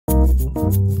Namir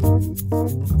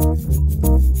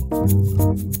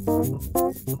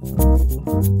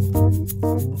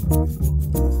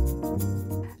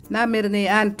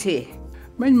ni Aunty.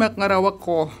 Main mak ngarawak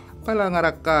ko, pala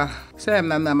ngaraka,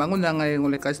 sayam na naman ngay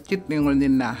nguli kasjit ni ngul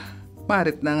nina.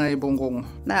 Marit na ngay bonggong.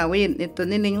 Nawin ito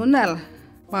nining unal.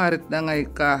 Marit na ngay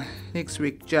ka next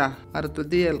week siya. Arto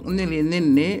diel unili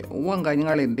nini, uwang ganyan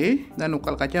ngalindi,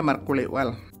 nanukal ka siya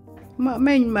markuliwal.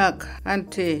 Main mak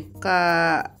Aunty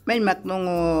ka main mak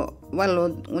nungo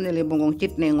walo unili bonggong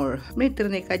chit ni ngul. Mitir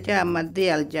ni ka siya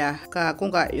madial siya ka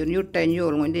kung ka yun yutay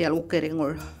nyul ngun dial ukiri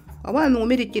ngul. Awan nung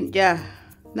miricin ja,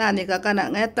 nani kakana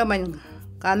ngeta man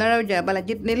kana ja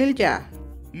balajit nilil ja.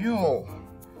 Yo,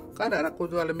 kada aku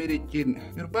jual miricin,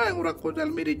 yurbang urak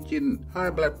jual miricin, high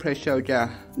blood pressure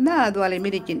ja. Na jual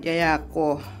miricin ja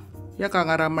yako. Ya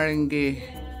kangaramarengge,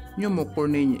 nyumukul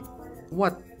ni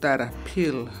water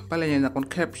pill, palanya nakon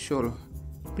capsule,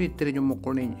 mitri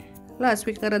nyumukul ni. Last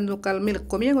week narandukal milk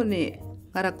komiango ni,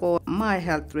 karako my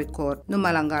health record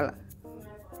numalanggal.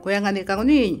 Kuyangan ikang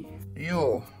ni.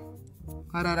 Yo.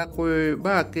 Karena aku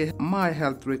bagi my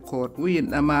health record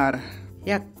win amar.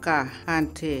 Yakka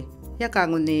Aunty, yakka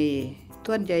nguni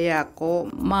tuan jaya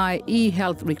ko my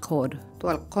e-health record.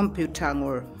 Tual komputer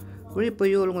ngur. Guri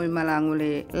puyul ngui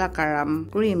malangule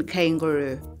lakaram green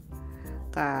kangaroo.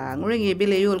 Ka nguringi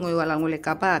bili yul ngui walangule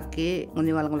kabaki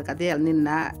nguni walangule kadial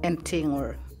nina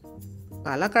entingur.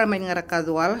 Ka lakaram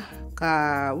ngarakadwal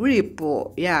ka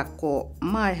ripo yako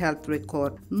my health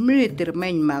record miritir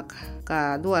menmak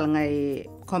ka dual ngai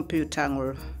computer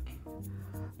ngur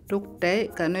tukte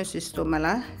ka nesisto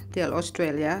mala tial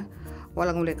Australia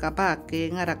walang ule ka pake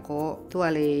ngarako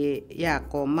duali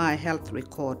yako my health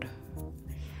record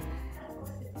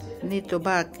nito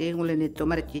bake ngule nito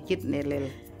marikikit nelel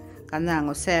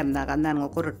kanango sem na kanango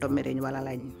kurto mirin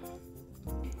walalain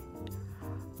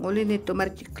nguli nito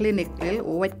marci klinik lil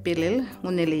uwat pilil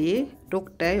ngunili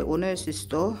dokter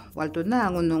unesisto waltu na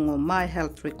ngunungu my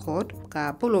health record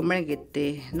ka pulu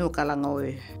mergiti no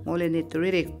kalangoy nguli nito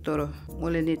director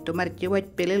nguli nito marci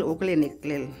wat pilil u klinik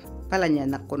lil palanya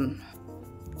nakun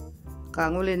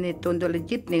ka nguli nito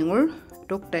legit ningur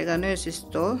dokter ka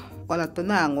unesisto wala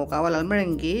tunango ka wala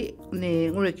merenggi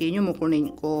ni nguriki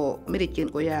nyumukunin ko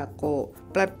miricin ko ya ko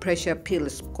blood pressure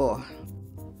pills ko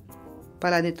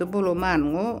pala nito bulu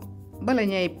mango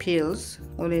balanya pills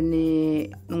uli ni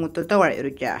nunguto tawar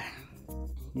iruja.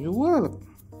 Yuwal.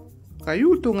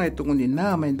 Kayu tunga itungu ni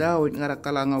na may dawit ngara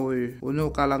kalangawi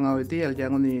uno kalangawi tiel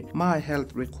jangan ni my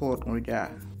health record nguja.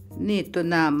 Nito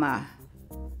nama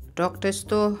doctors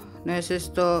to nurses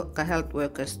to ka health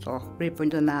workers to ripun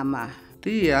to nama.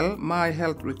 Tiel my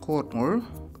health record ngur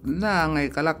na ngay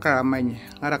kalakaramay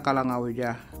ngara kalangawi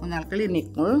ja. Unal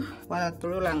klinik ngur wala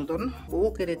turulang don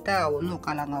ukiri tao no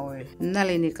kalangawi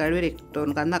nalini karirik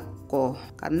don kanakko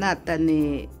kanata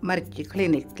ni marci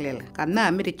klinik lel kana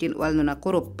miricin wal nuna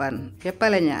kurupan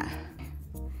kepalanya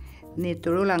ni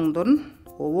turulang don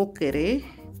ukiri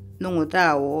nungu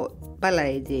tao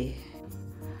palaidi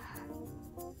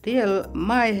tiel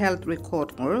my health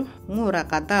record ngura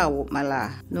katao mala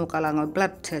no kalanga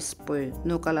blood test pui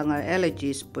no kalanga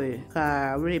allergies pui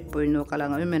ka ripui no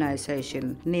kalanga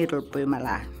immunization needle pui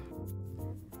mala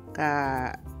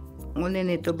ka ngune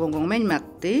ni to bonggong men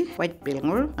makti white pill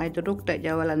ngur ai to dokter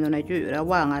jawala no na ju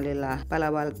rawang alila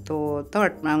pala wal to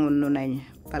third mangun no nai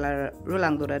pala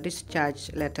rulang dura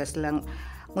discharge letters lang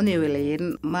ngune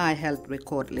welein my health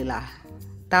record lila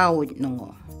tau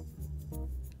nungo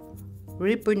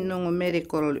ripun nung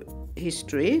medical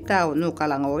history tau nu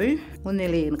kalangoy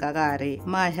unilin kagari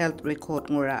my health record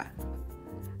ngura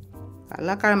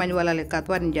lakar man wala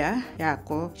lekatwan ja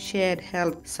yako shared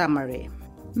health summary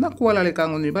Nakwala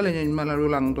lekang uni balanya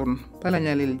malarulang don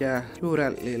palanya lil ja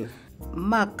rural lil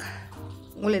mak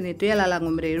ngule nito yala lang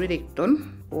umri ridikton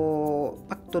o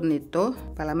paktun nito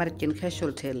pala maricin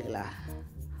casualty lila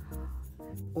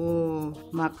o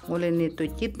mak ngule nito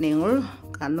chit ningur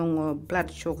kanong blood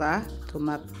sugar to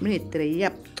mak minitri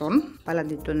yapton pala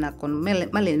dito na kon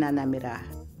malina na mira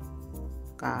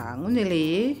ka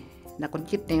ngunili na kon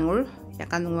chit ningur ya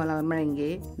kanong wala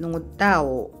merengge nungod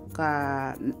tao ka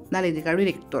nalidi ka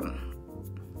ridikton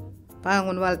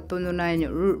pangun wal tununay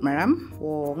root maram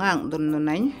o ngang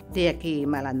tununay diaki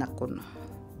malanakon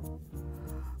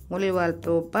nguli wal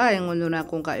to paing ununa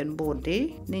kung kain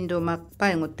bodi nindo mak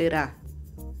paing utira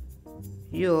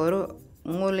yor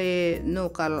nguli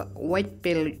nukal white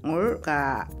pill ngur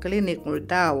ka klinik ngur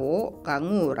tao ka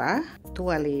ngura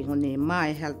tuwali nguni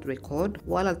my health record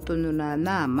wala tununa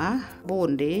nama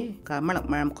bondi ka malak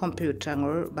maram computer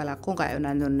ngur bala kung kain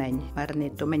nanunay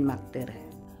marnito men makter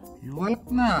Yuwalak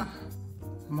na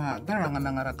Ma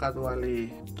darangan ngarakadwali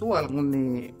tual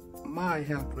nguni my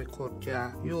health record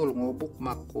ja Yolngu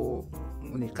bukmako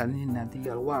nguni kanina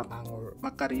dial wangangor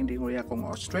makarindi nguri akong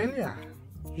Australia.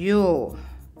 Yo,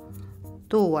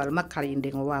 tual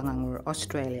makarinding wangangor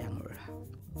Australia ngur.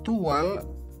 Tual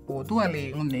o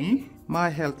tuali nguni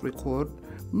my health record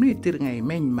mitir ngai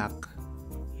menmak.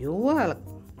 Yual,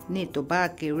 nito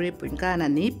baki ripun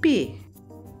kana nipi.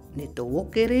 Nito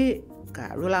wokiri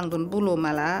ka rulang dun bulu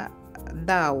mala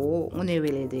dawo nguni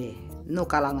welede no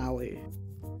kalangawi.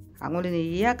 Anguli ni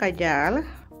iya kajal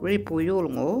ripu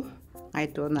Yolngu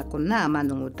ngaito na kuna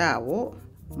manungu tawo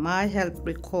my health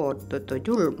record to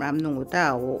jul ram nungu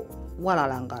tawo wala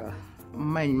langgal.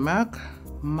 Menmak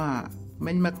ma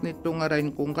menmak nito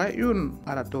ngarain kung kayun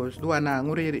aratos dua na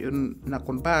nguriri yun na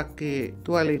kun baki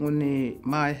tuali nguni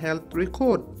my health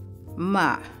record.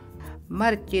 Ma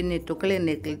marci nito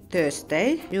klinik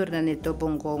Thursday yurna nito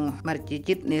bungkong marci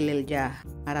jit nililja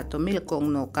arato milkong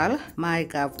nokal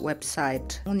MyGov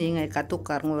website nguni ngai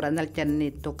katukar nguranal chan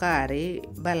nito kari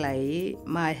balai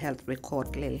my health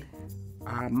record lil.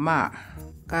 Ma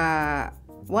Ka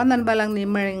wanan balang ni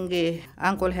Murrinh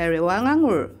Uncle Harry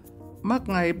wangangur. mak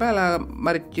ngai bala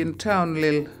maricin town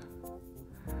lil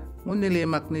ngunili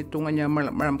mak nito nganya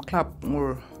maram club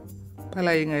ngur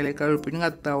palai ngai le karupin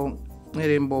ngatau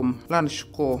ngirimbom lunch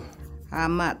ko.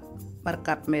 Amat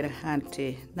markap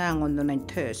Arrernte nangon no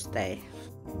Thursday.